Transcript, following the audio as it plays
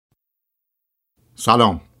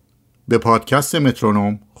سلام، به پادکست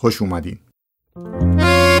مترونوم خوش اومدین.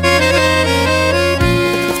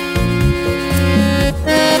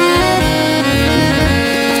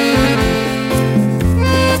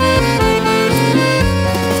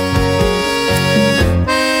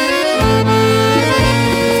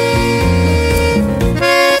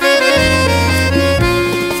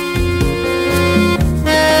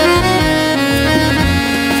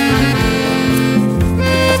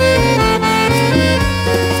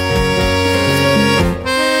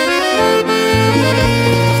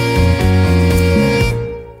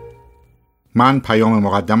 من پیام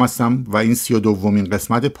مقدم هستم و این 32مین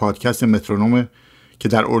قسمت پادکست مترونوم که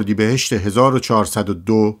در اردیبهشت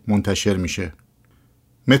 1402 منتشر میشه.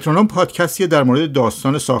 مترونوم پادکستیه در مورد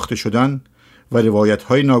داستان ساخته شدن و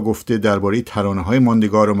روایت‌های ناگفته درباره ترانه‌های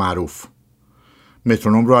ماندگار و معروف.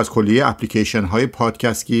 مترونوم رو از کلیه اپلیکیشن‌های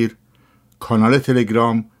پادکست گیر، کانال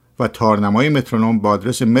تلگرام و تارنمای مترونوم با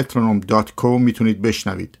آدرس metronome.co میتونید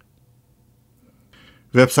بشنوید.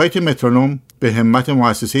 وبسایت مترونوم به همت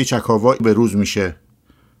مؤسسه چکاوا به روز میشه.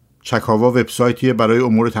 چکاوا وبسایتیه برای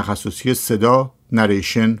امور تخصصی صدا،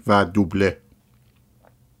 نریشن و دوبله.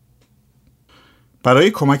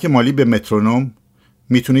 برای کمک مالی به مترونوم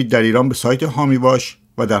میتونید در ایران به سایت هامی باش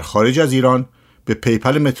و در خارج از ایران به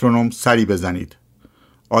پیپل مترونوم سری بزنید.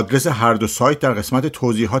 آدرس هر دو سایت در قسمت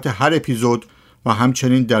توضیحات هر اپیزود و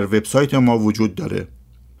همچنین در وبسایت ما وجود داره.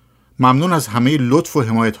 ممنون از همه لطف و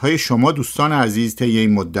حمایت‌های شما دوستان عزیز طی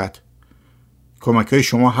این مدت. کمک‌های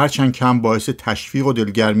شما هرچند کم باعث تشویق و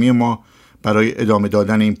دلگرمی ما برای ادامه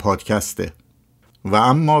دادن این پادکسته. و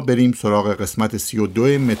اما بریم سراغ قسمت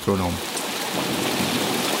 32 مترونوم.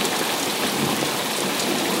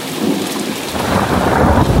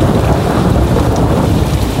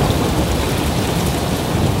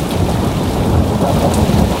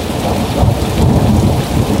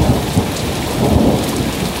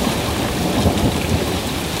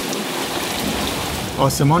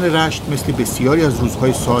 آسمان رشت مثل بسیاری از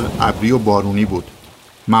روزهای سال ابری و بارونی بود.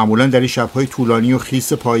 معمولاً در این شب‌های طولانی و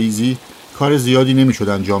خیس پاییزی کار زیادی نمی‌شد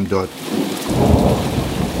انجام داد.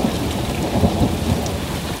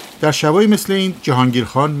 در شبایی مثل این جهانگیر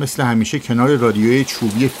خان مثل همیشه کنار رادیوی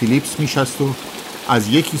چوبی فیلیپس می‌شست و از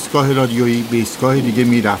یک ایستگاه رادیویی به ایستگاه دیگه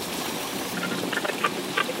می‌رفت.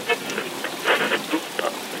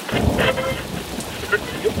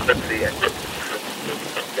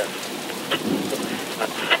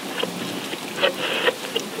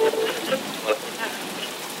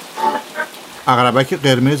 عقربک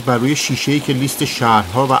قرمز بر روی شیشه‌ای که لیست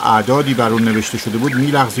شهرها و اعدادی بر اون نوشته شده بود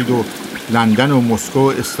میلغزید و لندن و مسکو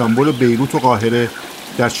و استانبول و بیروت و قاهره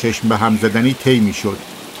در چشم به هم زدنی طی میشد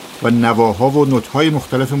و نواها و نوت‌های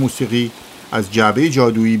مختلف موسیقی از جعبه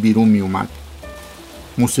جادویی بیرون می اومد.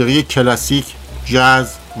 موسیقی کلاسیک،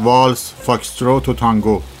 جاز، والس، فاکستروت و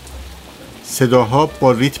تانگو. صداها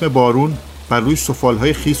با ریتم بارون بر روی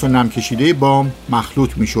سفالهای خیس و نمکشیده بام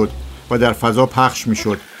مخلوط میشد و در فضا پخش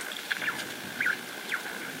میشد.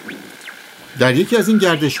 در یکی از این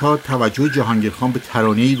گردش‌ها توجه جهانگیر خان به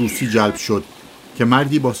ترانه‌ای روسی جلب شد که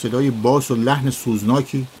مردی با صدای باس و لحن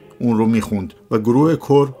سوزناکی اون رو میخوند و گروه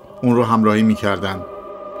کور اون رو همراهی میکردن.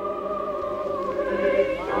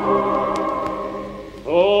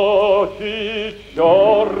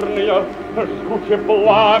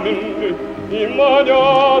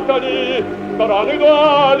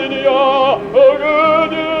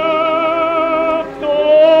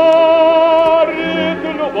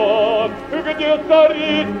 Где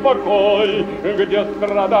царит покой, где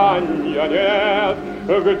страдания нет,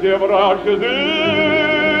 где вражды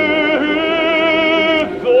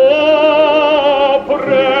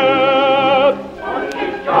запрет.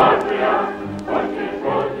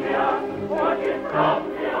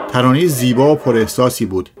 ترانه زیبا و پر احساسی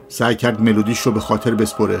بود. سعی کرد ملودیش رو به خاطر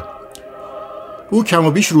بسپره. او کم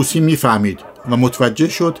و بیش روسی میفهمید و متوجه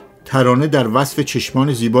شد ترانه در وصف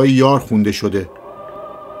چشمان زیبای یار خونده شده.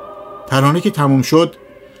 ترانه که تموم شد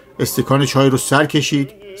استکان چای رو سر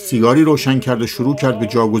کشید، سیگاری روشن کرد و شروع کرد به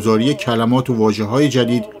جاگذاری کلمات و واژه‌های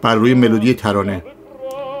جدید بر روی ملودی ترانه.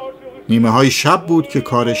 نیمه های شب بود که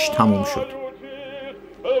کارش تموم شد.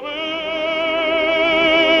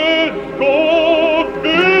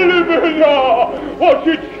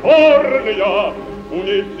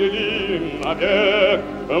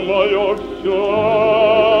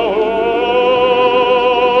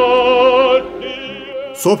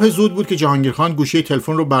 صبح زود بود که جهانگیر خان گوشه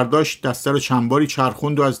تلفن رو برداشت، دسته رو چند باری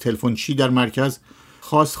چرخوند و از تلفنچی در مرکز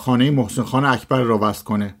خواست خانه محسن خان اکبر را وصل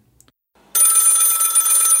کنه.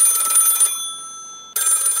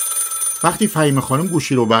 وقتی فهیمه خانم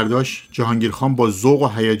گوشی رو برداشت، جهانگیر خان با ذوق و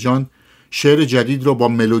هیجان شعر جدید رو با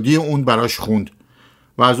ملودی اون براش خوند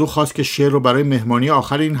و از او خواست که شعر رو برای مهمانی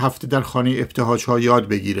آخر این هفته در خانه ابتهاج‌ها یاد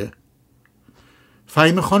بگیره.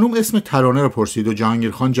 فهیمه خانم اسم ترانه رو پرسید و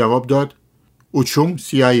جهانگیر خان جواب داد اوچوم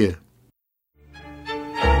سیاه.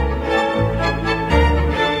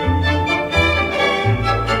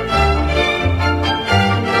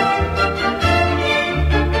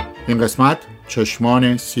 این قسمت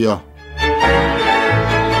چشمان سیاه.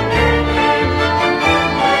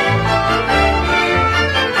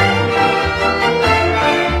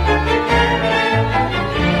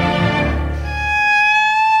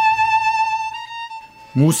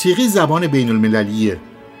 موسیقی زبان بین المللیه،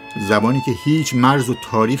 زبانی که هیچ مرز و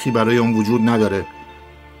تاریخی برای اون وجود نداره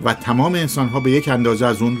و تمام انسان‌ها به یک اندازه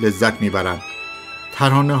از اون لذت میبرن.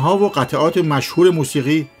 ترانه‌ها و قطعات مشهور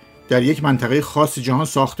موسیقی در یک منطقه خاص جهان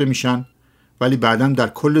ساخته میشن ولی بعداً در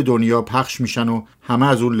کل دنیا پخش میشن و همه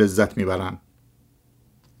از اون لذت میبرن.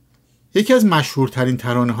 یکی از مشهورترین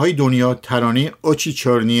ترانه‌های دنیا ترانه اوچی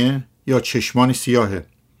چرنیه یا چشمان سیاهه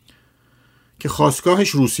که خاستگاهش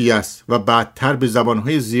روسیه است و بعدتر به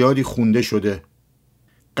زبانهای زیادی خونده شده.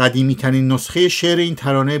 قدیمی ترین نسخه شعر این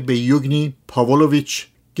ترانه به یوگنی پاولویچ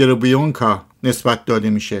گربیونکا نسبت داده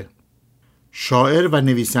میشه. شاعر و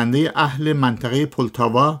نویسنده اهل منطقه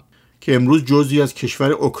پولتاوا که امروز جزئی از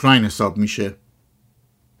کشور اوکراین حساب میشه.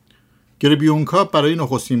 گربیونکا برای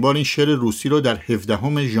نخستین بار این شعر روسی رو در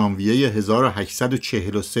 17 ژانویه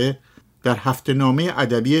 1843 در هفته‌نامه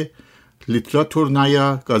ادبی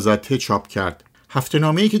لیتراتورنایا گازته چاپ کرد.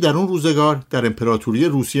 هفته‌نامه‌ای که در اون روزگار در امپراتوری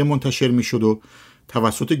روسیه منتشر میشد و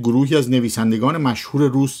توسط گروهی از نویسندگان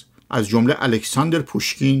مشهور روس از جمله الکساندر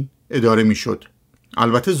پوشکین اداره میشد.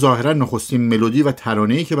 البته ظاهرا نخستین ملودی و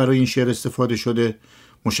ترانه‌ای که برای این شعر استفاده شده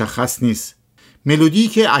مشخص نیست. ملودی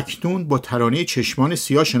که اکنون با ترانه چشمان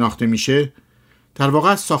سیاه شناخته میشه در واقع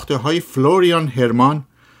از ساخته‌های فلوریان هرمان،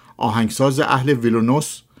 آهنگساز اهل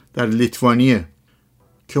ویلونوس در لیتوانیه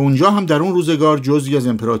که اونجا هم در اون روزگار جزئی از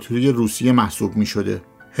امپراتوری روسیه محسوب می شده.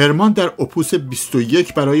 هرمان در اپوس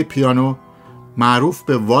 21 برای پیانو معروف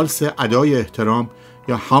به والس ادای احترام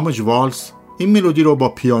یا هامج والس این ملودی رو با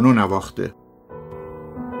پیانو نواخته.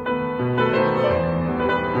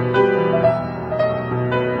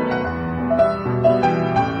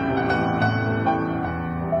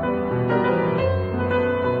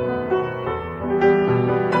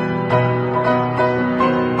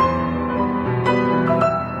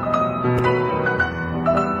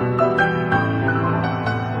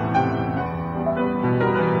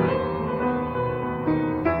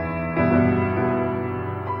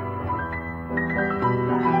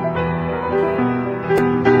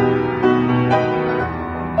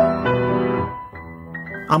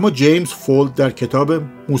 اما جیمز فولد در کتاب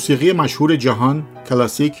موسیقی مشهور جهان،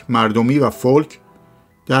 کلاسیک، مردمی و فولک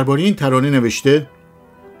درباره این ترانه نوشته: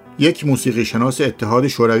 یک موسیقی شناس اتحاد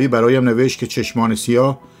شوروی برایم نوشت که چشمان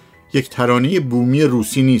سیاه یک ترانه بومی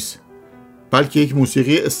روسی نیست، بلکه یک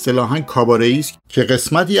موسیقی اصطلاحاً کاباره‌ای است که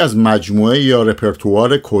قسمتی از مجموعه یا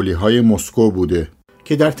رپرتوار کولی‌های مسکو بوده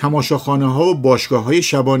که در تماشاخانه‌ها و باشگاه‌های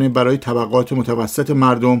شبانه برای طبقات متوسط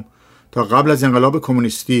مردم تا قبل از انقلاب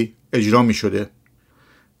کمونیستی اجرا می‌شده.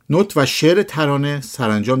 نوت و شعر ترانه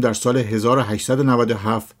سرانجام در سال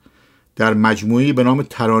 1897 در مجموعه‌ای به نام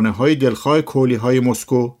ترانه‌های دلخواه کولی‌های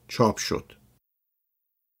مسکو چاپ شد.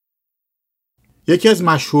 یکی از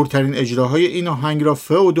مشهورترین اجراهای این آهنگ را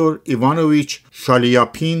فئودور ایوانوویچ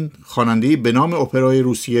شالیاپین، خواننده به نام اپرای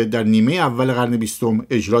روسیه، در نیمه اول قرن 20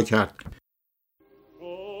 اجرا کرد.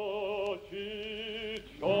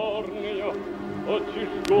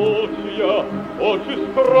 Очень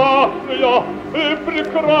страшные и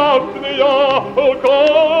прекрасные,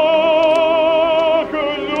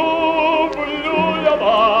 как люблю я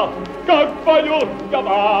вас, как боюсь я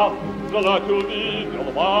вас, знать увидел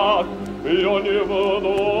вас, я не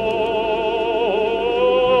вновь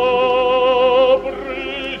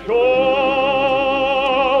причет.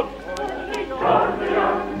 Очень черные,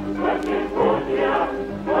 очень путные,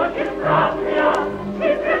 очень страшные и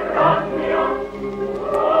прекрасные.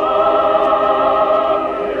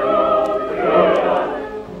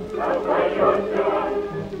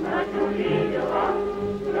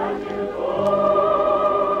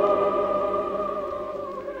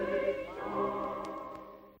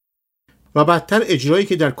 و بعدتر اجرایی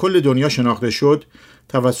که در کل دنیا شناخته شد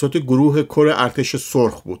توسط گروه کور ارتش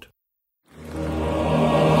سرخ بود.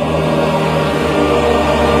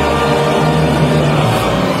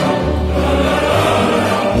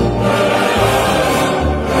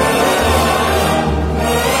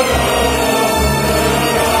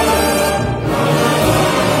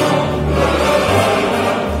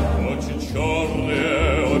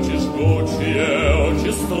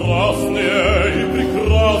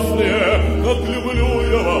 Как люблю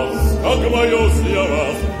я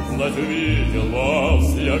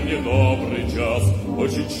недобрый час.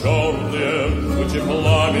 Очи черные, очи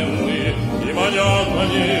пламенные, и манят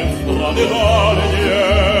они в страны дальние,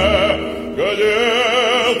 где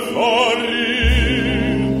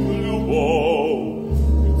царит любовь,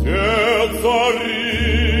 где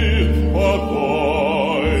царит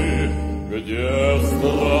покой, где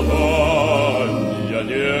страдания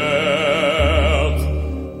нет,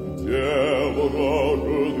 где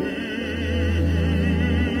вражды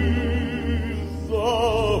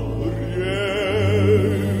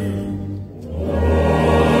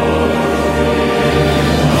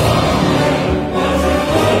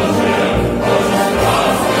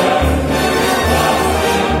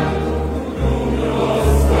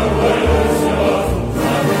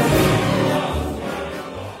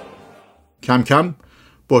کم کم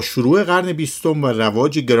با شروع قرن 20 و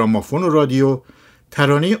رواج گرامافون و رادیو،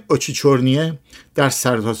 ترانه اوچیچورنیه در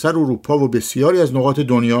سرتاسر اروپا و بسیاری از نقاط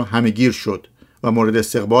دنیا همه‌گیر شد و مورد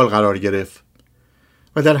استقبال قرار گرفت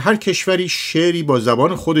و در هر کشوری شعری با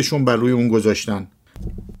زبان خودشون بر روی اون گذاشتن.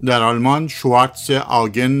 در آلمان شوارتز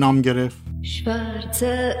آگن نام گرفت.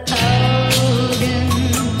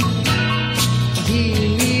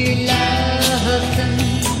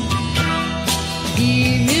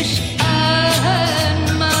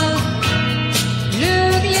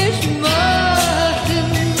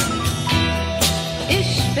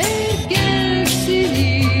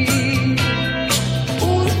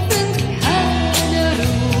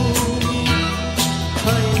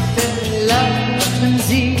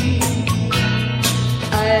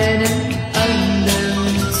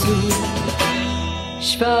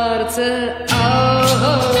 Schwarze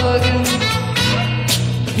Augen,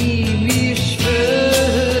 die mir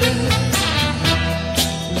schwören,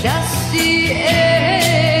 dass sie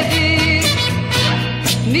ewig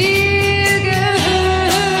mir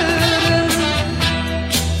gehören.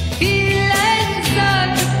 Vielleicht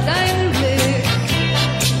sagt dein Blick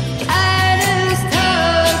eines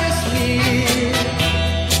Tages mir,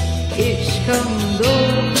 ich komm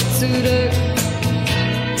doch zurück.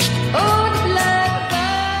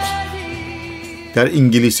 در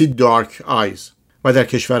انگلیسی دارک آیز و در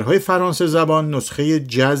کشورهای فرانسه زبان نسخه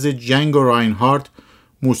جاز جنگو راینهارت،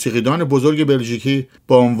 موسیقیدان بزرگ بلژیکی،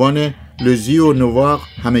 با عنوان لزی و نواق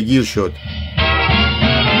همه‌گیر شد.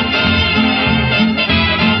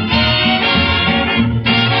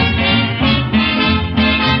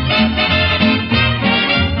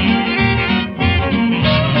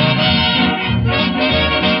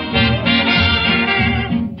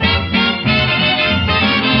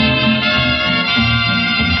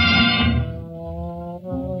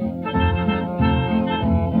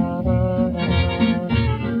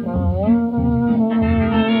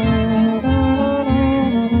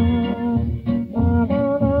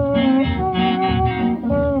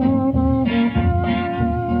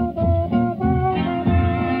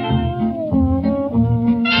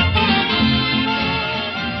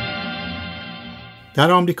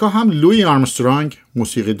 در آمریکا هم لوی آرمسترانگ،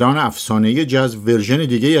 موسیقیدان افسانه‌ای جاز، ورژن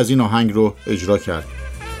دیگه از این آهنگ رو اجرا کرد.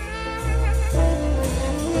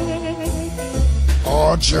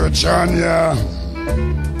 Oh, Chechanya,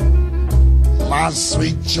 my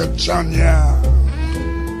sweet Chechanya,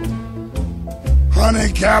 honey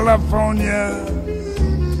California,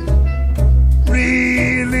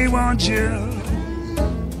 really want you.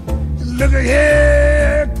 Look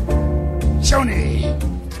here, Johnny.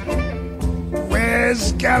 Where's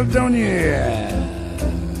Caledonia?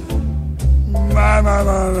 My,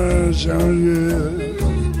 California,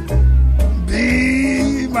 be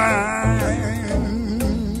mine.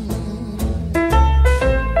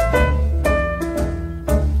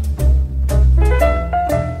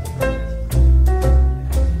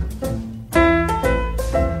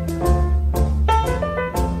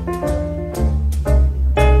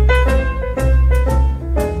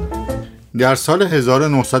 در سال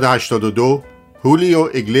 1982 هولیو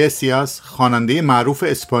ایگلیسیاس، خواننده معروف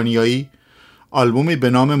اسپانیایی، آلبومی به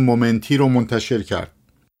نام مومنتی رو منتشر کرد.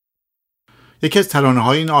 یکی از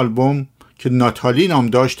ترانه‌های این آلبوم که ناتالی نام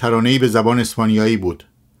داشت، ترانه‌ای به زبان اسپانیایی بود.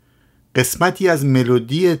 قسمتی از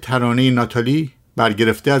ملودی ترانه ناتالی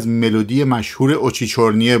برگرفته از ملودی مشهور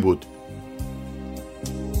اوچیچورنیه بود.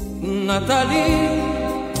 Natalie,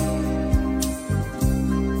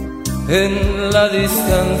 en la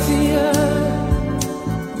distancia,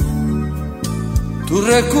 tu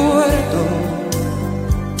recuerdo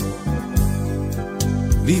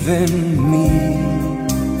vive en mí.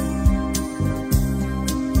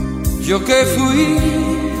 Yo que fui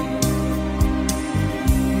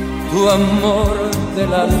tu amor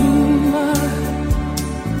del alma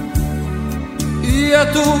y a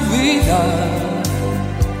tu vida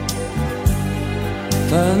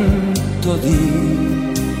tanto di.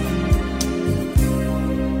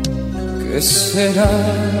 ¿Qué será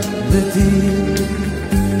de ti?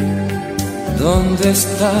 ¿Dónde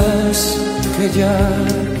estás que ya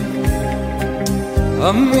a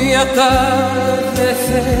mi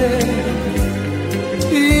atardecer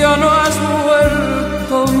ya no has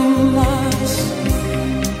vuelto más?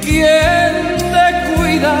 ¿Quién te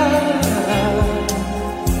cuidará?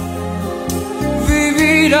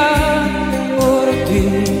 Vivirá por ti.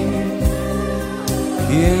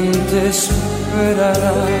 ¿Quién te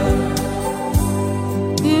esperará?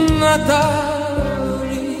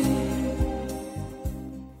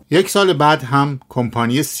 یک سال بعد هم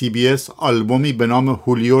کمپانی CBS آلبومی به نام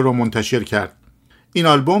هولیو رو منتشر کرد. این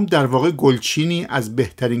آلبوم در واقع گلچینی از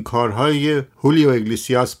بهترین کارهای هولیو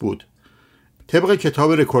اگلیسیاس بود. طبق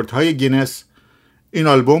کتاب رکوردهای گینس، این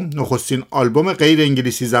آلبوم نخستین آلبوم غیر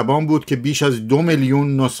انگلیسی زبان بود که بیش از 2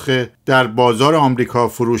 میلیون نسخه در بازار آمریکا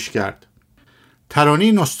فروش کرد.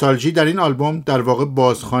 ترانه نوستالژی در این آلبوم در واقع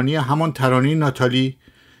بازخوانی همان ترانه ناتالی،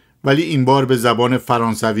 ولی این بار به زبان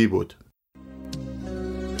فرانسوی بود.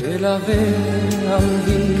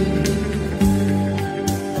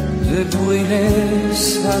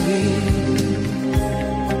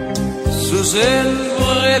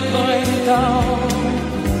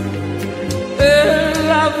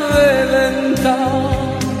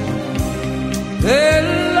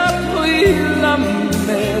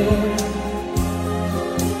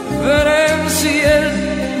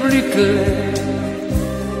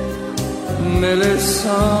 Me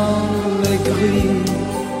laissant les gris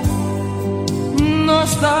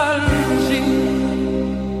nostalgie.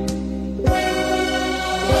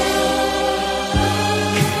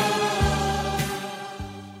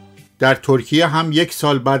 در ترکیه هم یک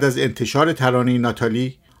سال بعد از انتشار ترانه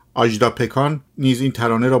ناتالی، آجدا پکان نیز این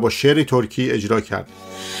ترانه را با شعر ترکی اجرا کرد.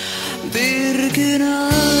 Bir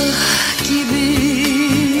günah gibi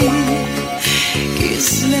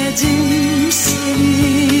gizledim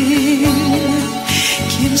seni,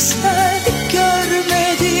 kimse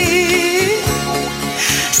görmedi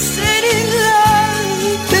seninle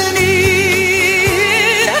beni,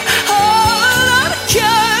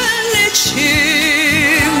 ağlarken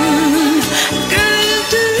içim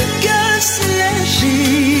güldü gözlerim,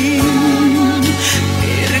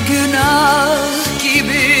 bir günah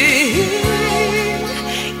gibi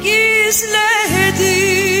gizledim.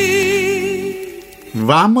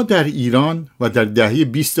 و اما در ایران و در دهه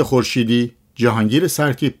 20 خورشیدی، جهانگیر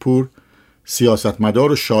سرتیپ‌پور،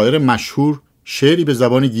 سیاستمدار و شاعر مشهور، شعری به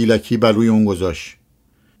زبان گیلکی بر روی اون گذاشت.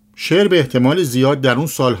 شعر به احتمال زیاد در اون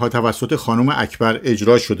سالها توسط خانم اکبر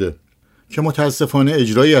اجرا شده که متاسفانه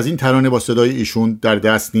اجرایی از این ترانه با صدای ایشون در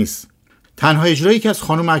دست نیست. تنها اجرایی که از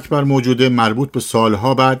خانم اکبر موجوده مربوط به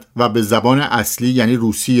سالها بعد و به زبان اصلی یعنی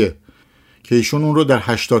روسیه که ایشون اون رو در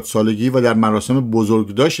 80 سالگی و در مراسم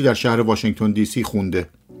بزرگداشتی در شهر واشنگتن دی سی خونده.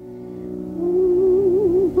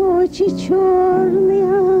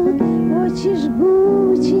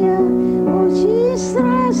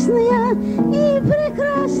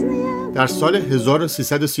 در سال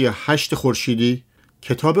 1338 خورشیدی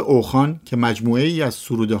کتاب اوخان که مجموعه ای از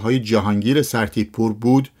سروده های جهانگیر سرتیپ‌پور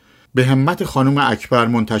بود به همت خانم اکبر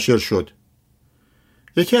منتشر شد.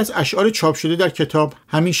 یکی از اشعار چاپ شده در کتاب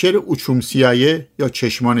همین شعر اوچوم سیایه یا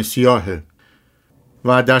چشمان سیاهه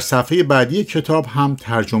و در صفحه بعدی کتاب هم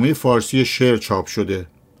ترجمه فارسی شعر چاپ شده.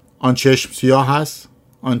 آن چشم سیاه است،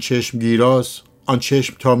 آن چشم گیراست، آن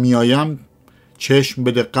چشم تا میایم چشم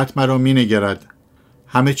به دقت مرا می نگرد،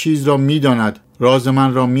 همه چیز را می داند، راز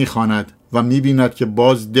من را می خواند و می بیند که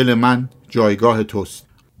باز دل من جایگاه توست.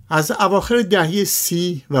 از اواخر دهه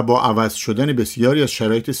 30 و با عوض شدن بسیاری از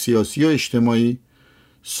شرایط سیاسی و اجتماعی،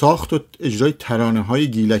 ساخت و اجرای ترانه‌های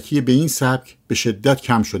گیلکی به این سبک به شدت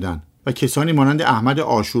کم شدند و کسانی مانند احمد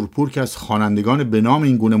عاشورپور که از خوانندگان به نام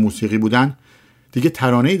این گونه موسیقی بودند دیگه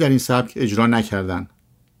ترانه‌ای در این سبک اجرا نکردند.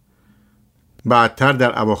 بعدتر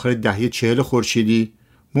در اواخر دهه 40 خورشیدی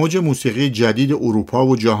موج موسیقی جدید اروپا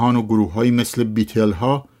و جهان و گروه‌هایی مثل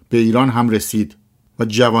بیتل‌ها به ایران هم رسید و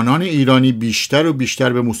جوانان ایرانی بیشتر و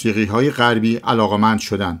بیشتر به موسیقی‌های غربی علاقه‌مند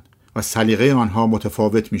شدند و سلیقه آنها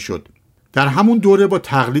متفاوت می‌شد. در همون دوره با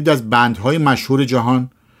تقلید از بندهای مشهور جهان،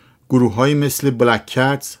 گروه‌هایی مثل بلک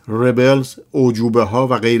کتس، ربلز، اوجوبه ها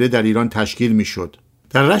و غیره در ایران تشکیل می‌شد.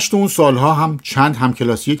 در رشت اون سالها هم چند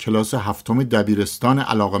همکلاسی کلاس هفتم دبیرستان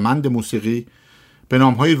علاقمند موسیقی به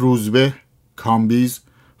نام‌های روزبه، کامبیز،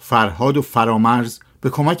 فرهاد و فرامرز به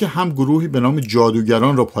کمک هم گروهی به نام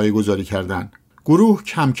جادوگران را پایه‌گذاری کردند. گروه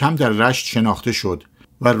کم کم در رشت شناخته شد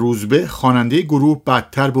و روزبه خواننده گروه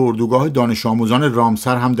بعدتر به اردوگاه دانش آموزان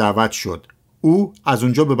رامسر هم دعوت شد. او از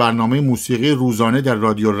اونجا به برنامه موسیقی روزانه در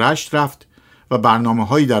رادیو رشت رفت و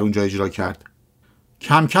برنامه‌هایی در اونجا اجرا کرد.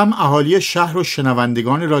 کم کم اهالی شهر و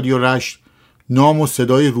شنوندگان رادیو رشت نام و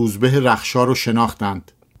صدای روزبه رخشا رو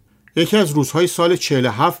شناختند. یکی از روزهای سال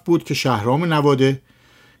 47 بود که شهرام نواده،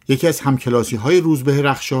 یکی از همکلاسی‌های روزبه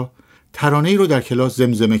رخشا، ترانه‌ای رو در کلاس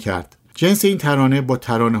زمزمه کرد. جنس این ترانه با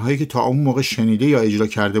ترانه‌هایی که تا اون موقع شنیده یا اجرا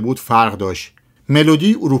کرده بود فرق داشت.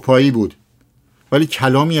 ملودی اروپایی بود، ولی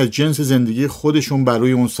کلامی از جنس زندگی خودشون بر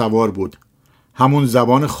روی اون سوار بود. همون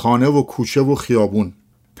زبان خانه و کوچه و خیابون.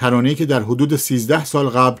 ترانه‌ای که در حدود 13 سال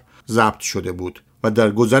قبل ضبط شده بود و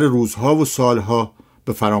در گذر روزها و سالها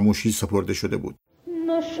به فراموشی سپرده شده بود.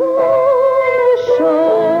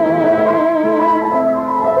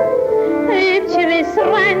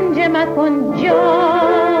 رنج مکن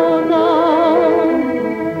جانم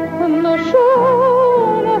نشو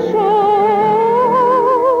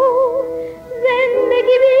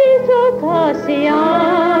زندگی بی تو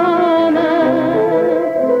تاسیانه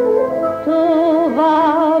تو و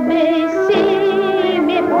بیسی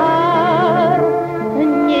میپر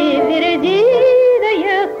نیویر دیده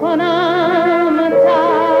کنم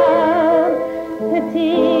تر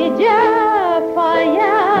تی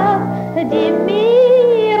جفایا دی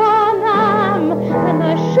میرانم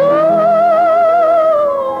نشو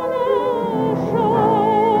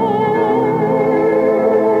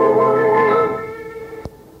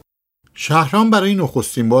شهرام برای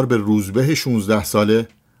نخستین بار به روزبه 16 ساله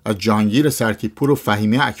از جهانگیر سرتیپور و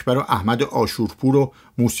فهیمه اکبر و احمد آشورپور و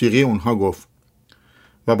موسیقی اونها گفت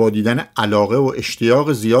و با دیدن علاقه و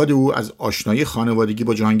اشتیاق زیاد او از آشنایی خانوادگی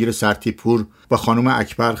با جهانگیر سرتیپور و خانم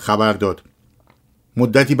اکبر خبر داد.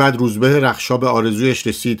 مدتی بعد روزبه رخشا به آرزویش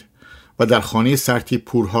رسید و در خانه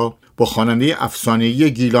سرتیپورها با خواننده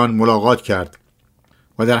افسانه‌ای گیلان ملاقات کرد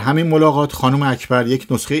و در همین ملاقات خانم اکبر یک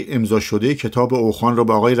نسخه امضا شده کتاب اوخان را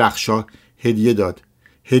به آقای رخشا هدیه داد.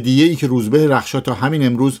 هدیه‌ای که روزبه رخشا تا همین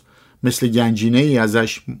امروز مثل گنجینه‌ای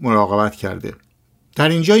ازش مراقبت کرده. در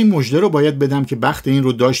اینجا این مژده رو باید بدم که بخت این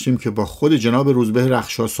رو داشتیم که با خود جناب روزبه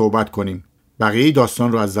رخشا صحبت کنیم. بقیه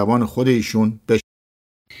داستان رو از زبان خود ایشون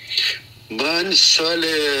من سال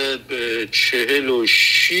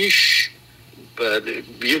 46 بعد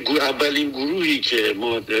اولین گروهی که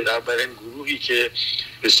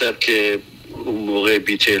به سبک اون موقع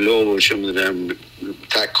بیتلا و چه می‌دونم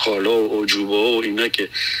تکالا و عجوبا و اینا که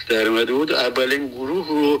در اومده بود، اولین گروه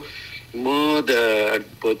رو ما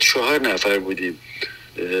با 4 نفر بودیم.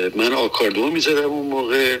 من آکاردئون می‌زدم اون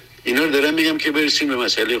موقع. اینا رو دارم میگم که برسیم به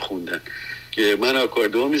مسئله خوندن. که من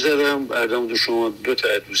آکاردئون می‌زدم، بعدم دو شما 2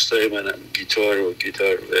 تا دوستای منم گیتار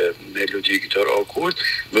ملودی، گیتار آکورد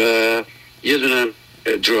و یه دونه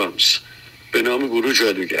درامز به نام گروه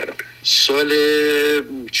جادوگران. سال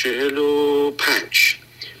 45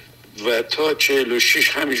 و تا 46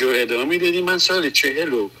 همینجور ادامه میدادیم. من سال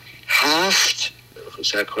 47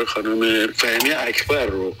 سرکار خانم فهیمه اکبر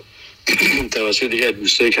رو توسط دیگه از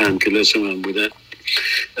دوستایی که هم کلاس من بودن،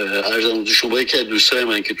 عرضم شما یکی از دوستای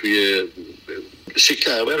من که توی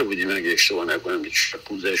سکه اول بودیم اگه اشتباه نکنم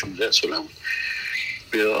 15-16 سالم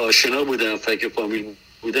بود، آشنا بودم، فک فامیل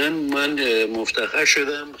بودن. من مفتخر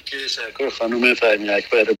شدم که سرکار خانم فهیمه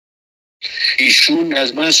اکبر. ایشون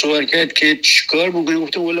از من سوال کرد که چیکار می‌کنی؟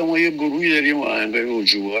 گفتم والا ما یه گروهی داریم، آهنگای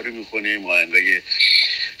عجوبا رو می‌خونیم، آهنگای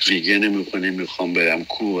ریگن می‌خونیم، میخوام برم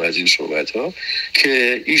کو از این صحبت‌ها.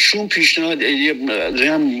 که ایشون پیشنهاد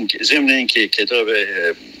ضمن اینکه کتاب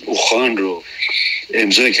اوخان رو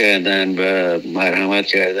امضا کردن و مرحمت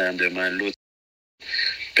کردن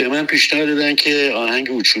به من پیشنهاد دادن که آهنگ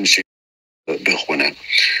اوچونسی بخونم.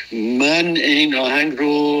 من این آهنگ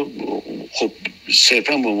رو خب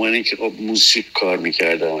صرفا به عنوان اینکه خب موسیقی کار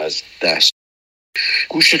میکردم از دست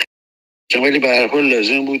گوش، ولی به هر حال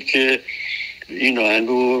لازم بود که این آهنگ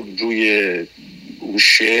رو روی اون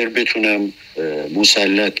شعر بتونم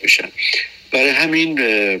مسلط بشم. برای همین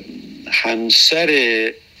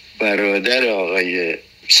همسر برادر آقای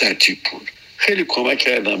سرتیپور خیلی کمک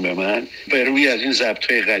کردن به من بر روی از این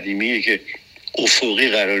ضبط‌های قدیمی که افقی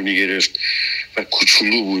قرار می‌گرفت و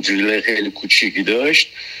کوچولو بود، خیلی کوچیکی داشت.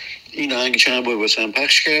 این آهنگ چند بار واسم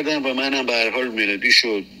پخش کردم و منم به هر حال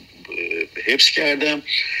ملودیشو حفظ کردم.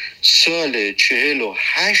 سال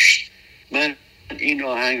 48 من این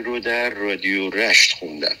آهنگ رو در رادیو رشت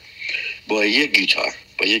خوندم با یک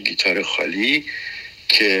گیتار خالی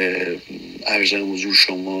که عرضم حضور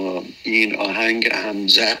شما این آهنگ هم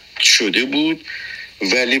ضبط شده بود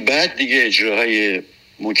ولی بعد دیگه اجراهای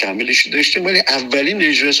مکملش داشتیم، ولی اولین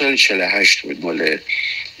اجرا سال 48 بود مال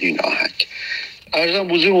این آهنگ.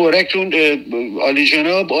 عرضم حضور مبارکتون عالی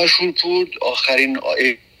جناب آشورپور آخرین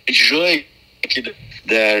اجرایی که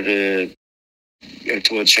در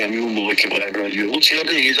ارتباط شمی اون موقع که با رادیو بود سال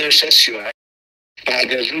 1338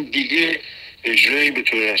 بعد از اون دیگه اجرایی به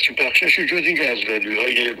طور رسمی پخش نشد، جز اینکه از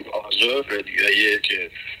رادیوهای آزاد، رادیوهایی که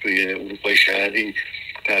توی اروپای شرقی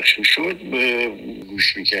پخش میشد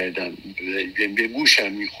گوش میکردم، به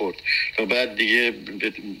گوشم میخورد و بعد دیگه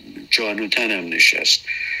جان و تنم نشست.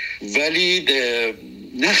 ولی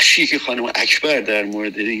نقشی که خانم اکبر در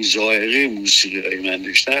مورد این ذائقه موسیقی های من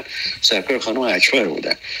داشتن، سرکار خانم اکبر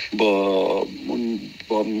بودن، با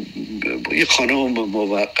یه خانم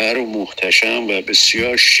موقر و محتشم و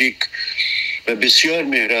بسیار شیک و بسیار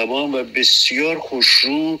مهربان و بسیار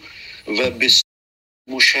خوشرو و بسیار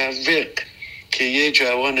مشوق که یه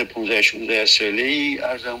جوان 15-16 ساله‌ای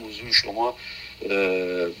عرضم حضور شما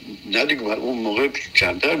نه دیگه اون موقع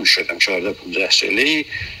کمتر میشدم 14-15 ساله‌ای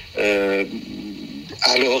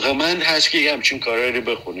علاقه‌مند هست که همچین کارایی رو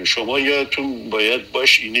بخونه. شما یادتون باید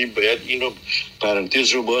باید اینو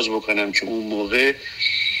پرانتز رو باز بکنم که اون موقع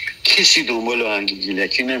کسی دنبال آهنگ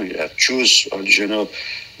گیلکی نمیرفت جز جناب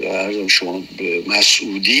عرضم شما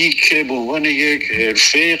مسعودی که به عنوان یک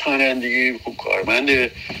حرفه خوانندگی خوب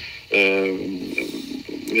کارمند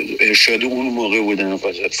ارشاد اون موقع بودن،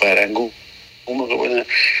 فضل فرنگو اون موقع بودن،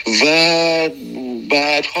 و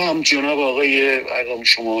بعدها هم جناب آقای عرضم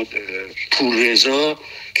شما پوررضا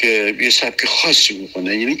که یه سبک خاصی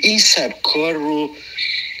میکنه. یعنی این سبکار رو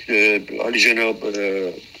عالی جناب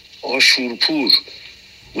آشورپور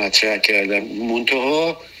مطرح کردن.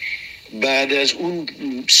 منتها بعد از اون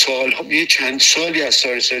سالها، یه چند سالی از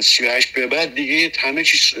سال 38 به بعد دیگه همه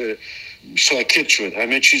چیز ساکت شد،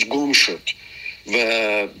 همه چیز گم شد و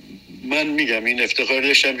من میگم این افتخار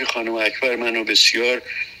داشتم که خانم اکبر منو بسیار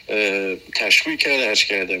تشویق کرد، عرض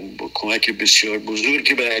کردم با کمک بسیار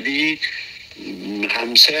بزرگ. بعدی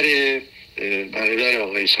همسر برادر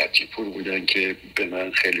آقای سطیپور بودن که به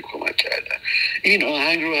من خیلی کمک کردن. این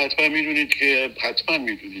آهنگ رو حتما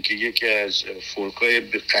میدونید که یکی از فولکای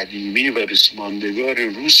قدیمی و ماندگار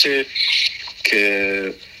روسه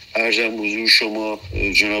که عرضم حضور شما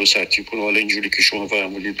جناب سطیپور، حالا اینجوری که شما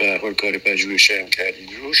فرمودید به هر حال کار پژوهشی هم کردید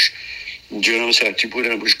روش، جناب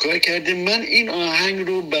سطیپور هم روش کار کرده. من این آهنگ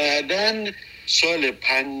رو بعداً سال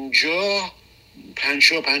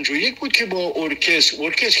 51 بود که با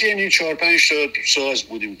ارکستر یعنی 4-5 تا ساز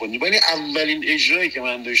بودیم کنیم، ولی اولین اجرایی که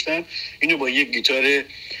من داشتم اینو با یک گیتار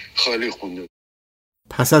خالی خوندم.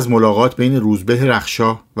 پس از ملاقات بین روزبه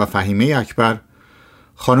رخشاه و فهیمه اکبر،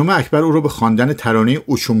 خانم اکبر او رو به خواندن ترانه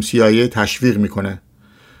اوچوم سیاه تشویق میکنه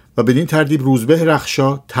و بدین ترتیب روزبه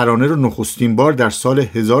رخشاه ترانه رو نخستین بار در سال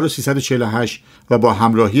 1348 و با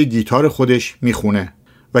همراهی گیتار خودش میخونه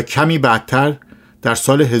و کمی بعدتر در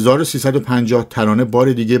سال 1350 ترانه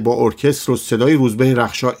بار دیگه با ارکستر و صدای روزبه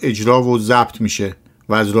رخشاه اجرا و ضبط میشه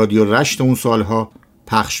و از رادیو رشت اون سالها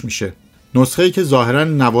پخش میشه. نسخه‌ای که ظاهراً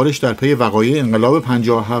نوارش در پی وقایع انقلاب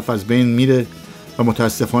 57 از بین میره و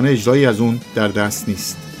متاسفانه اجرایی از اون در دست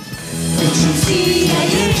نیست.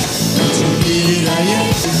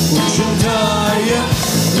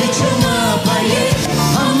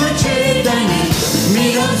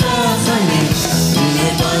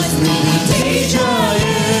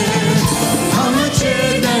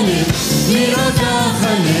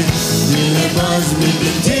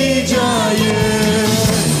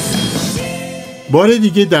 بار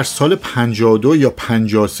دیگه در سال 52 یا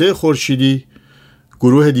 53 خورشیدی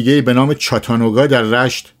گروه دیگه به نام چاتانوگا در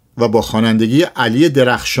رشت و با خوانندگی علی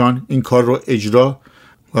درخشان این کار رو اجرا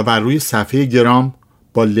و بر روی صفحه گرام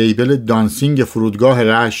با لیبل دانسینگ فرودگاه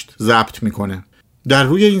رشت ضبط میکنه. در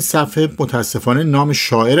روی این صفحه متاسفانه نام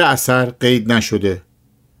شاعر اثر قید نشده.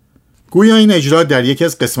 گویا این اجرا در یکی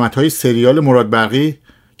از قسمت‌های سریال مراد برقی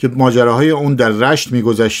که ماجراهای اون در رشت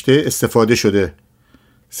میگذشته استفاده شده.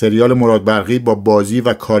 سریال مراد برقی با بازی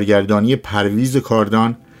و کارگردانی پرویز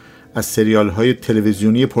کاردان از سریال‌های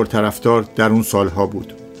تلویزیونی پرطرفدار در اون سالها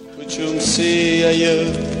بود. Uçum siyaye,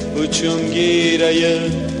 uçum giraye,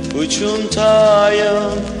 uçum taye,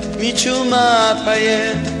 miçum apaye,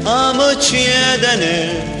 ama çiğdene,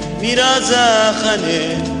 miraza khane,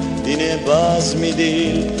 dine baz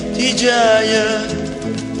midil ticaye.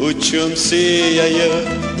 Uçum siyaye,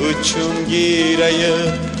 uçum giraye,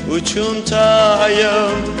 uçum taye,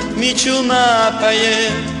 miçum apaye,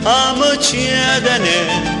 ama çiğdene,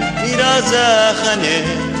 miraza khane,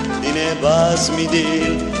 dine baz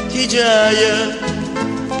midil.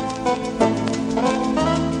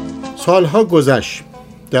 سالها گذشت.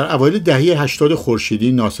 در اوایل دهه 80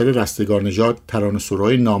 خورشیدی ناصر رستگارنژاد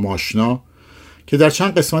ترانه‌سرای ناماشنا که در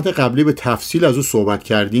چند قسمت قبلی به تفصیل از او صحبت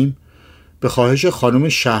کردیم، به خواهش خانم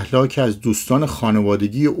شهلا که از دوستان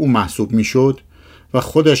خانوادگی او محسوب میشد و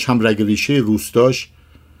خودش هم رگ ریشه روستاش،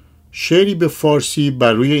 شعری به فارسی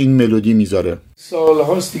بر روی این ملودی میذاره. سال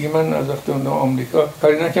هاست دیگه من از وقت اومدم آمریکا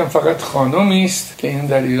کاری نکردم، فقط خانمی است که این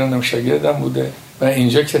در ایران هم شاگردم بوده و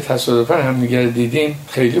اینجا که تصادفاً همدیگر دیدیم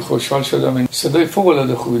خیلی خوشحال شدم. این صدای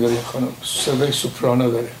فوق‌العاده خوبی داره این خانم، صدای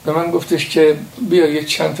سوپرانو داره. به من گفتش که بیا یه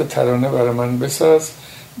چند تا ترانه برای من بساز،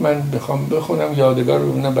 من بخوام بخونم یادگار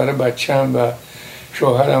بمونه برای بچه‌م و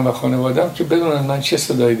شوهرم و خانواده‌ام که بدونن من چه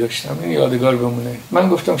صدایی داشتم، این یادگار بمونه. من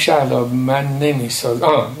گفتم شهلا من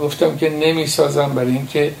نمیسازم، گفتم که نمیسازم برای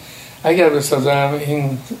اینکه اگر بسازم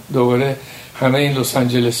این دوباره همه این لس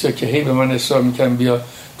آنجلسیا که هی به من اصرار میکنن بیا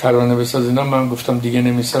ترانه بساز اینا، من گفتم دیگه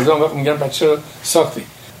نمیسازم. وقت میگن بچه ساختی،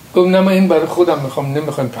 گفتم نه من این برای خودم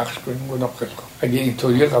نمیخوام پخش کنیم. گفتم خیلی خوب اگه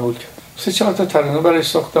اینطوریه قبول کرد. 3-4 تا ترانه برای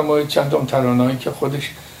ساختم و چند تا ترانه‌ای که خودش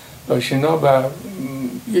داشت اینا و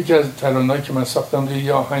یکی از ترانه‌ای که من ساختم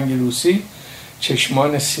یه آهنگ روسی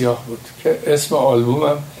چشمان سیاه بود که اسم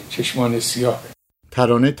آلبومم چشمان سیاه.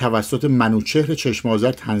 ترانه توسط منوچهر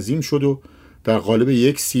چشم‌آذر تنظیم شد و در قالب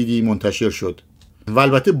یک CD منتشر شد و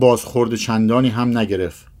البته بازخورد چندانی هم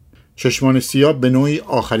نگرفت. چشمان سیاه به نوعی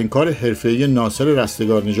آخرین کار حرفه‌ای ناصر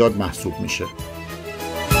رستگار نژاد محسوب میشه.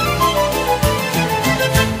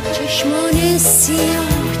 چشمان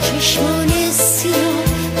سیاه، چشمان سیاه،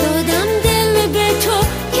 دادم دل به تو،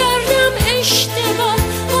 کردم اشتباه،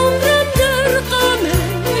 عمرم در غم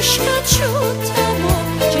عشقت شد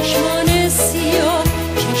تمام. چشمان سیاه،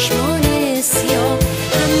 چشمان سیاه،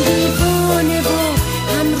 هم دیوانه با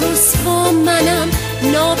هم رسوا منم،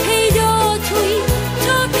 ناپیدا توی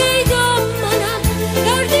تا پیدا منم،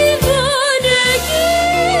 در دیوانگی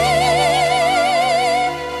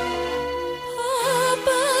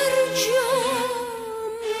پا جا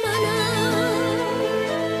منم.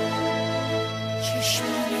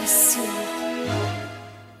 چشمان سیاه،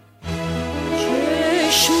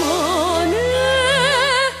 چشمان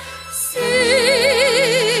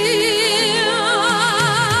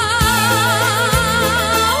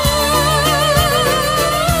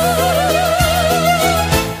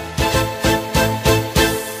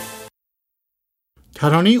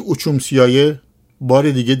ترانه اوچوم سیایه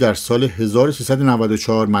بار دیگه در سال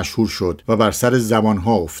 1394 مشهور شد و بر سر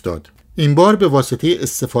زبانها افتاد. این بار به واسطه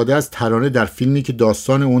استفاده از ترانه در فیلمی که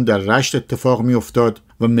داستان اون در رشت اتفاق می افتاد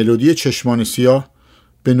و ملودی چشمان سیاه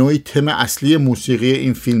به نوعی تم اصلی موسیقی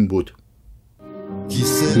این فیلم بود.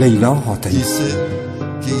 لیلا حاتمی،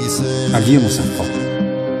 علی مصفا،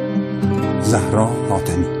 زهرا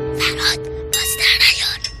حاتمی. فراد باز در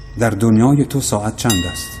نیار. در دنیای تو ساعت چند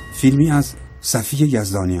است؟ فیلمی از صفی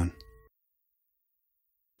یزدانیان.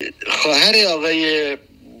 خواهر آقای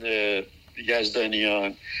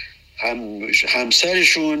یزدانیان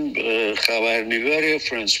همسرشون خبرنگار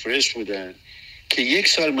فرانس پرس بودن که 1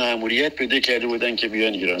 سال مأموریت پیدا کرده بودن که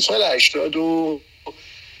بیان ایران. سال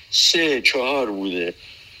 83-4 بوده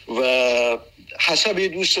و حسب یه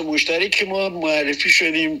دوست مشترک ما معرفی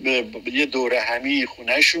شدیم به یه دوره همی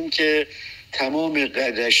خونهشون که تمام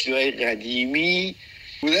رشته‌های قدیمی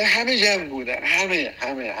بودن، همه جمع بودن،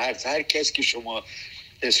 همه هر کس که شما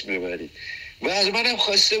اسم ببرید و از منم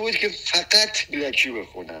خواسته بود که فقط بلکی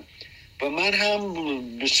بخونم و من هم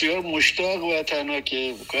بسیار مشتاق و تنها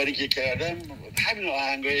که کاری که کردم همین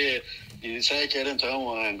آهنگای سعی کردم تا هم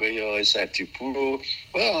آهنگای آقای سرتیپور رو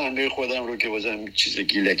و آهنگای خودم رو که بازم چیز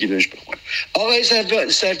گیلکی داشت بخونم. آقای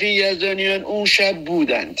صفی یزدانیان اون شب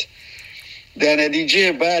بودند. در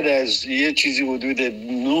نتیجه بعد از یه چیزی حدود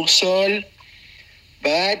 9 سال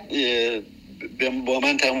بعد با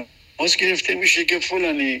من تماس گرفته میشه که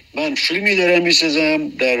فلانی من فیلمی دارم میسازم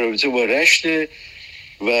در رابطه با رشت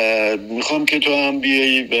و میخوام که تو هم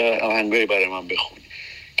بیایی و آهنگای برای من بخونی.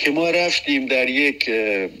 که ما رفتیم در یک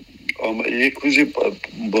روز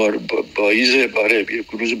یک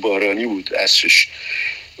روز بارانی بود عصرش،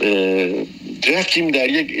 رفتیم در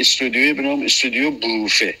یک استودیوی به نام استودیو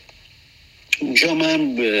بروفه. اونجا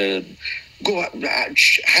من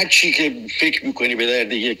هر چی که فکر میکنی به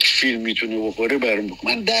درد یک فیلم میتونه بخوره برام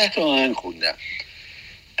بخونم. من 10 تا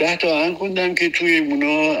آهنگ خوندم که توی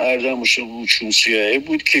اونا ارزم اوچوم سیاه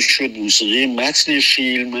بود که شد موسیقی متن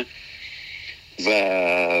فیلم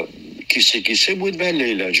و کیسه بود و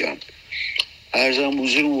لیلا جان ارزم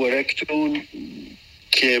حضور مبارکتون.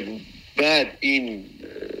 که بعد این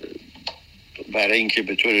برای اینکه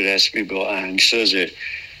به طور رسمی با آهنگساز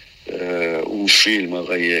اون فیلم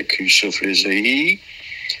آقای کریستوف رضایی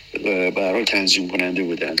برای تنظیم کننده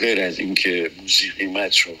بودن، غیر از اینکه موسیقی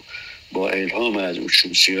متن رو با الهام از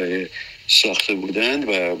اوچوم سیاه ساخته بودند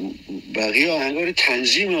و بقیه آهنگا رو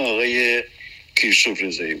تنظیم آقای کریستوف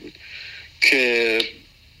رضایی بود که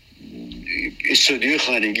استودیو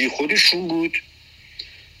خانگی خودشون بود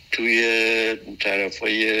توی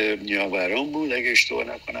طرفای نیاوران بود اگه اشتباه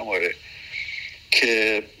نکنم. آره،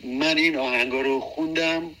 که من این آهنگا رو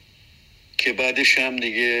خوندم که بعدش هم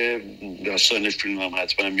دیگه داستان فیلم هم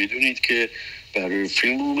حتما میدونید که برای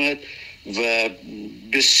فیلم اومد و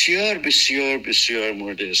بسیار بسیار بسیار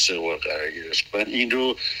مورد استقبال قرار گرفت. من این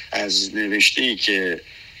رو از نوشته‌ای که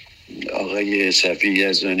آقای صفی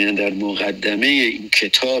یزدانیان در مقدمه این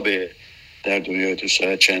کتاب در دنیای تو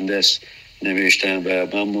ساعت چند است نوشتم و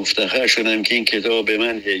من مفتخر شدم که این کتاب به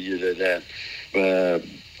من هدیه دادن و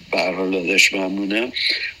به هر حال ازش ممنونم.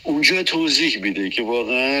 اونجا توضیح میده که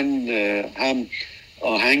واقعا هم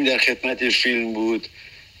آهنگ در خدمت فیلم بود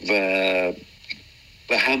و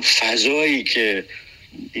هم فضایی که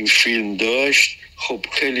این فیلم داشت. خب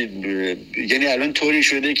خیلی یعنی الان طوری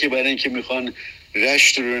شده که برای اینکه میخوان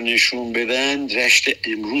رشت رو نشون بدن، رشت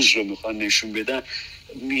امروز رو میخوان نشون بدن،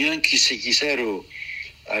 میان کیسه کیسه رو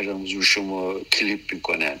عرضم حضور شما کلیپ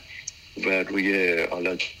میکنن و روی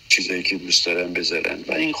حالا چیزایی که دوست دارن بذارن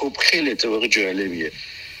و این خب خیلی اتفاق جالبیه.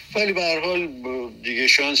 ولی به هر حال دیگه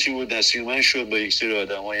شانسی بود، نصیب من شد با یک سری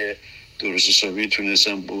آدمای درست حسابی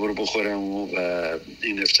تونستم بور بخورم و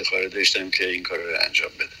این افتخار داشتم که این کار رو انجام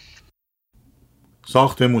بدم.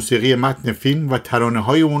 ساخت موسیقی متن فیلم و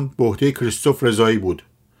ترانه‌های اون به عهده کریستوف رضایی بود.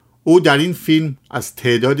 او در این فیلم از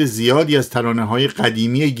تعداد زیادی از ترانه‌های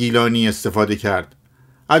قدیمی گیلانی استفاده کرد،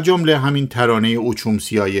 از جمله همین ترانه اوچوم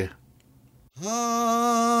سیاه.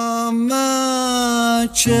 همه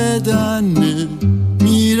چدن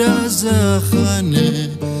میرزه خانه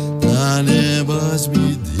تنه باز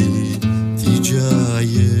میدی تی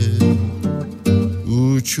جایه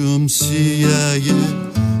اوچوم سیاه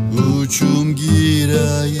اوچوم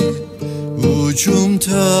گیرایه اوچوم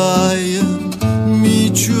تایه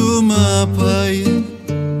میچوم پایه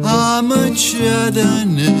همه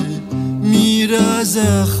چدن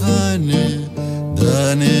میرزه خانه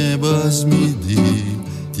دانه باز میدی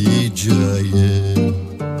تی جایه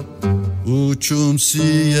اوچوم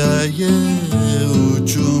سیایه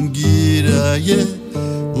اوچوم گیرایه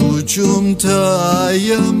اوچوم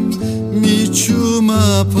تایم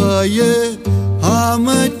میچوم پایه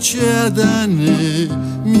همه چدنه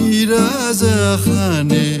میرزه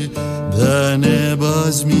خانه دانه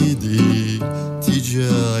باز میدی تی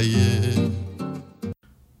جایه.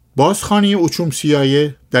 بازخوانی اوچوم سیاه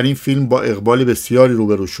در این فیلم با اقبال بسیاری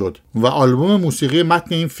روبرو شد و آلبوم موسیقی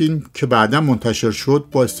متن این فیلم که بعدا منتشر شد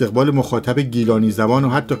با استقبال مخاطب گیلانی زبان و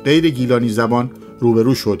حتی غیر گیلانی زبان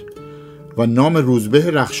روبرو شد و نام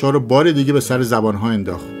روزبه رخشا رو بار دیگه به سر زبانها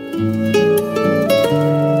انداخت.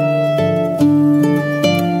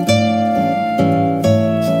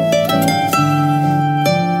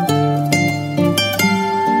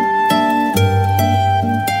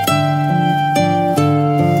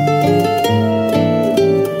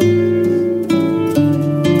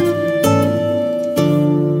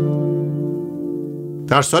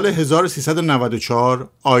 در سال 1394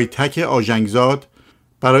 آیتک آژنگزاد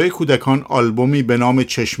برای کودکان آلبومی به نام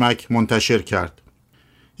چشمک منتشر کرد.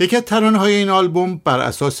 یکی از ترانه‌های این آلبوم بر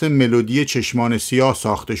اساس ملودی چشمان سیاه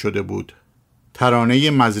ساخته شده بود. ترانه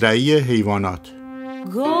مزرعی حیوانات.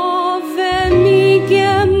 گاوه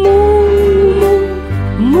میگه مو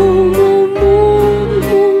مو مو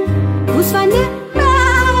مو گوسفنده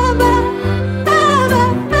بابا بابا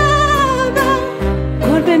بابا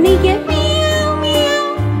گربه میگه میاو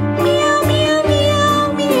میاو میاو میاو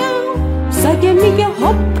میاو میاو سگ میگه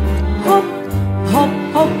هاپ هاپ هاپ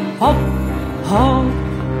هاپ هاپ هاپ.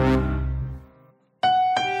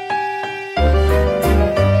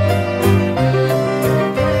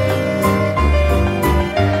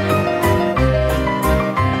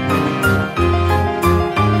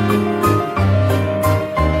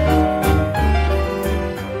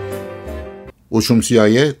 اوچوم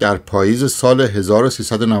سیاه در پاییز سال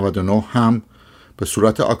 1399 هم به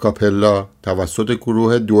صورت آکاپلا توسط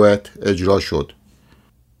گروه دوئت اجرا شد.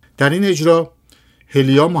 در این اجرا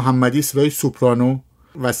هلیا محمدی صدای سوپرانو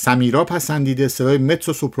و سمیرا پسندیده صدای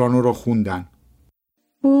متزو سوپرانو را خوندن.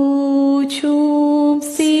 اوچوم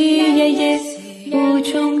سیاه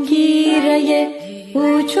اوچوم گیره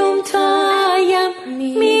اوچوم تایم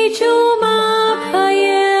میچوم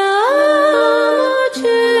پایه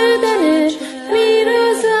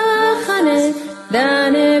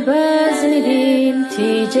دانه باز میدیم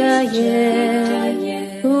تی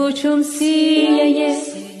جایه اوچوم سیاه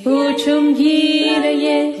اوچوم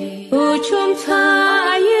گیره اوچوم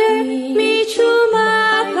تایه میچوم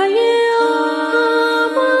پایه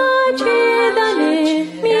آما چه دانه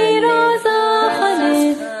میراز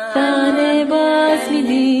آخانه دانه باز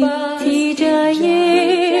میدیم تی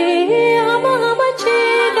جایه آما چه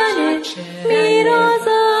دانه میراز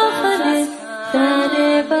آخانه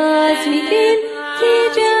دانه باز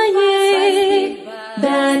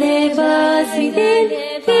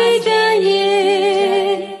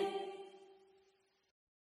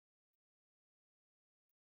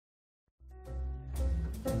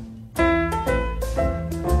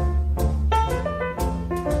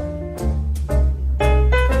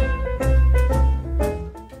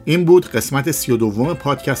این بود قسمت 32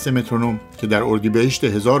 پادکست مترونوم که در اردیبهشت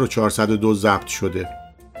 1402 ضبط شده.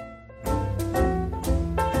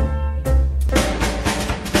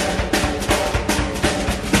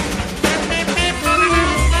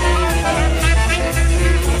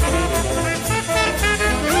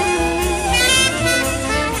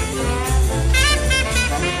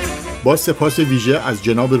 با سپاس ویژه از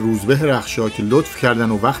جناب روزبه رخشا که لطف کردن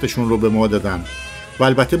و وقتشون رو به ما دادن و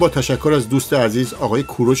البته با تشکر از دوست عزیز آقای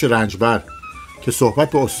کوروش رنجبر که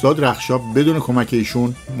صحبت با استاد رخشا بدون کمک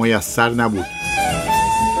ایشون میسر نبود.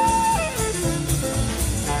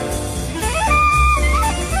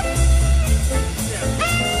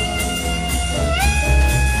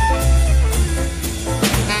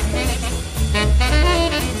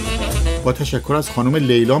 با تشکر از خانم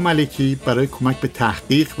لیلا ملکی برای کمک به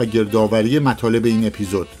تحقیق و گردآوری مطالب این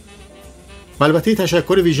اپیزود. و البته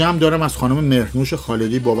تشکر ویژه هم دارم از خانم مهرنوش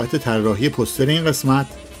خالدی بابت طراحی پوستر این قسمت.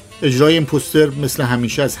 اجرای این پوستر مثل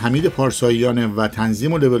همیشه از حمید پارساییانه و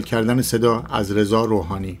تنظیم و لول کردن صدا از رضا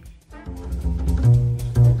روحانی.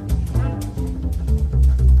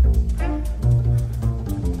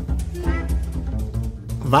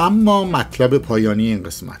 و اما مطلب پایانی این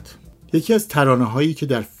قسمت. یکی از ترانه‌هایی که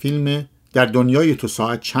در فیلم در دنیای تو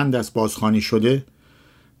ساعت چند است بازخوانی شده،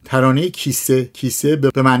 ترانه کیسه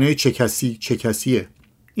به معنای چه کسیه.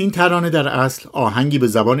 این ترانه در اصل آهنگی به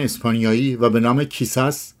زبان اسپانیایی و به نام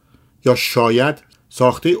کیساس یا شاید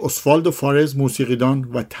ساخته اسوالدو فارز موسیقیدان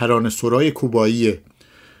و ترانه سرای کوباییه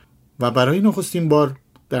و برای نخستین بار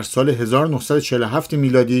در سال 1947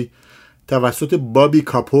 میلادی توسط بابی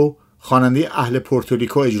کاپو خواننده اهل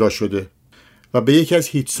پورتوریکو اجرا شده و به یکی از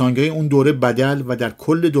هیت سانگ‌های اون دوره بدل و در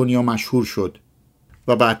کل دنیا مشهور شد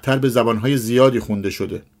و بعدتر به زبانهای زیادی خونده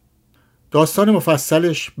شده. داستان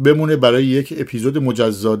مفصلش بمونه برای یک اپیزود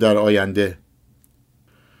مجزا در آینده.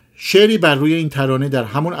 شعری بر روی این ترانه در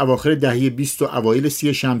همون اواخر دهه 20 و اوایل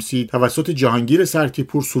 30 شمسی توسط جهانگیر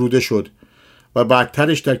سرتیپور سروده شد و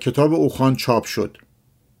بعدترش در کتاب اوخان چاپ شد.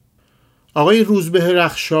 آقای روزبه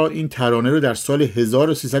رخشا این ترانه رو در سال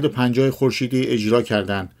 1350 خورشیدی اجرا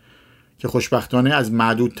کردند که خوشبختانه از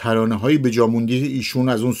معدود ترانه‌های به جا مونده ایشون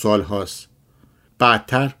از اون سال هاست.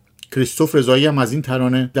 بعدتر کریستوف رضایی هم از این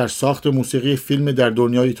ترانه در ساخت موسیقی فیلم در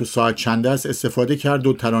دنیای تو ساعت چند است استفاده کرد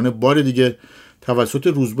و ترانه بار دیگه توسط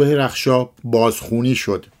روزبه رخشا بازخوانی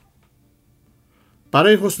شد.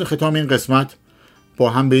 برای حسن ختام این قسمت با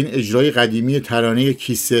هم به این اجرای قدیمی ترانه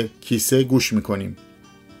کیسه گوش میکنیم.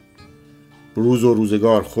 روز و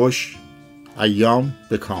روزگار خوش، ایام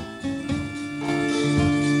بکام.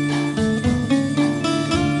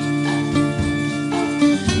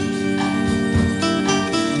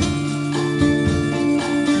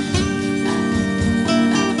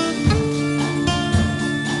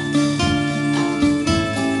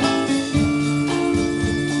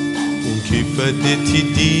 فدتی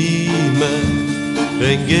دیمه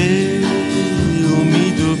رنگ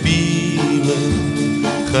امید و بیمه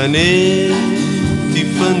خانه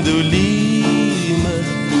تیفندولیمه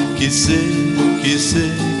کیسه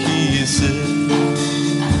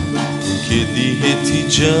که دیهتی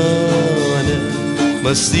جانه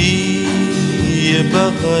مستی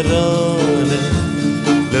بقرانه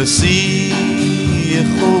لسی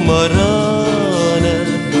خمرانه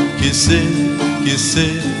کیسه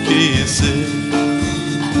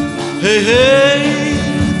hey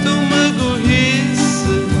tu me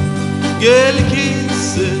gujise gel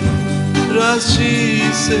kise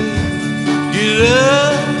rashise gire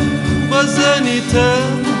bazani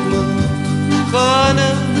tama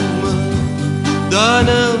khanama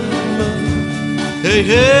danama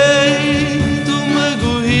hey tu me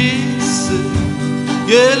gujise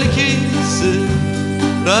gel kise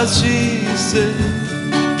rashise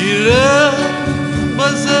gire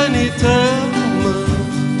bazani tama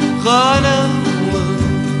khanama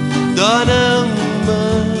danama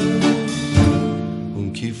un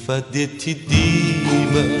kifadeti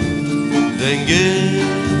dima renge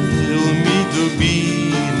umido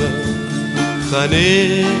bima khane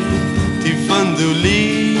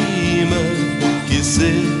tifandulima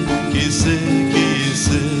kise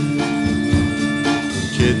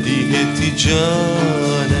ke diheti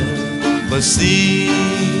jana basi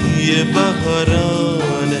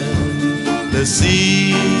baharana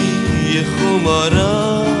lasi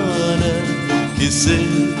khumarana kise